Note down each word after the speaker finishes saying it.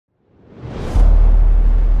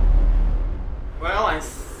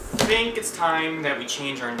think it's time that we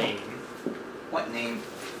change our name. What name?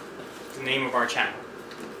 The name of our channel.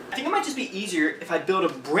 I think it might just be easier if I build a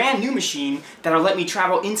brand new machine that'll let me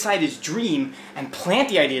travel inside his dream and plant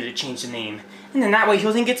the idea to change the name. And then that way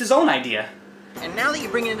he'll think it's his own idea. And now that you're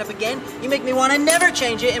bringing it up again, you make me want to never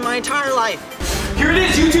change it in my entire life. Here it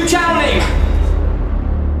is, YouTube channel name!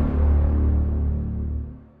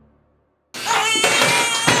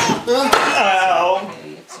 Oh.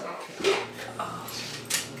 Okay, it's okay.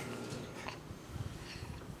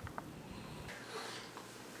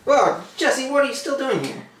 Well, Jesse, what are you still doing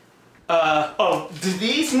here?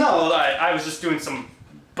 These? No, I was just doing some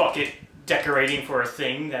bucket decorating for a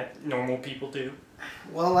thing that normal people do.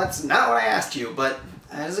 Well, that's not what I asked you, but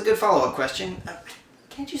that is a good follow-up question.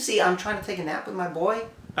 Can't you see I'm trying to take a nap with my boy?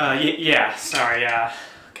 Yeah, sorry,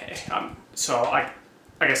 okay, so I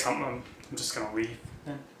guess I'm just gonna leave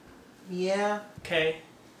then. Yeah. Okay.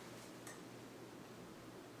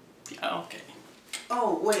 Yeah, okay.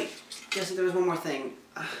 Oh, wait, Jesse, there was one more thing.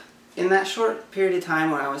 In that short period of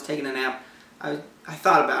time when I was taking a nap, I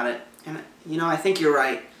thought about it, and you know, I think you're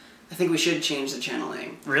right. I think we should change the channel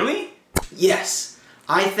name. Really? Yes,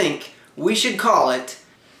 I think we should call it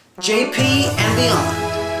JP and Beyond.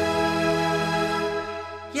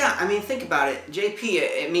 Yeah, I mean, think about it. JP,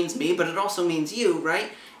 it means me, but it also means you,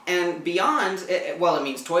 right? And Beyond, well, it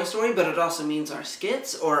means Toy Story, but it also means our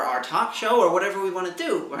skits or our talk show or whatever we want to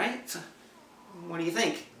do, right? So, what do you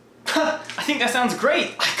think? I think that sounds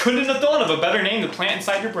great. I couldn't have thought of a better name to plant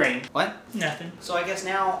inside your brain. What? Nothing. So I guess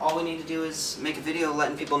now all we need to do is make a video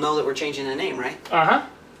letting people know that we're changing the name, right? Uh-huh.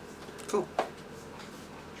 Cool.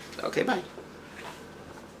 Okay, bye.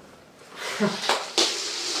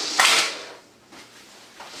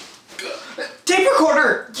 Tape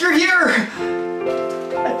recorder! You're here!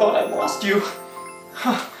 I thought I lost you.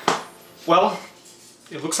 Well,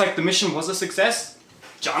 it looks like the mission was a success.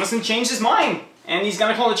 Jonason changed his mind, and he's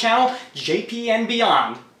gonna call the channel JP and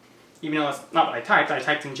Beyond. Even though that's not what I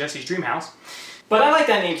typed in Jesse's dream house. But I like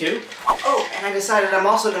that name too. Oh, and I decided I'm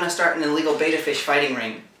also gonna start an illegal beta fish fighting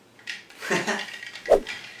ring.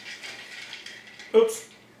 Oops.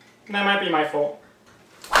 That might be my fault.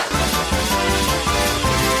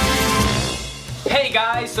 Hey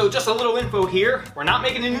guys, so just a little info here. We're not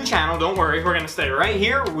making a new channel, don't worry. We're gonna stay right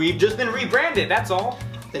here. We've just been rebranded, that's all.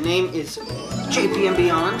 The name is JP and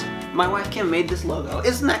Beyond. My wife Kim made this logo.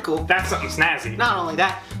 Isn't that cool? That's something snazzy. Not only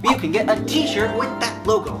that, but you can get a t-shirt with that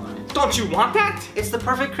logo on it. Don't you want that? It's the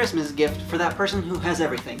perfect Christmas gift for that person who has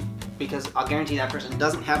everything. Because I'll guarantee that person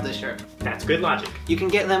doesn't have this shirt. That's good logic. You can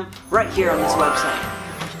get them right here on this website.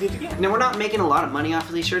 You did it again. Now, we're not making a lot of money off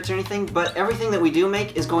of these shirts or anything, but everything that we do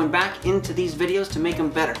make is going back into these videos to make them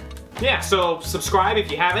better. Yeah, so subscribe if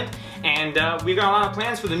you haven't, and we've got a lot of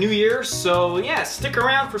plans for the new year, so yeah, stick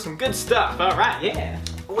around for some good stuff. Alright, yeah.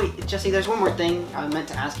 Wait, Jesse, there's one more thing I meant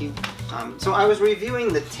to ask you. So I was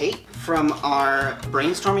reviewing the tape from our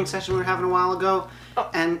brainstorming session we were having a while ago,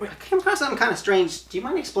 and I came across something kind of strange. Do you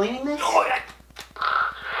mind explaining this? Oh, yeah.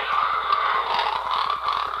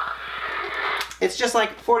 It's just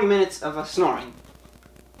like 40 minutes of us snoring.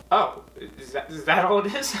 Oh, is that all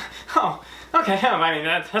it is? Oh, okay, I mean,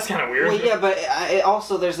 that's kind of weird. Well, yeah, but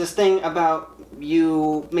also there's this thing about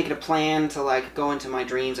you making a plan to like go into my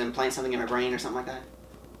dreams and plant something in my brain or something like that.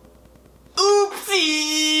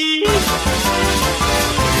 Oopsie!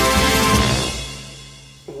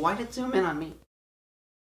 Why did it zoom in on me?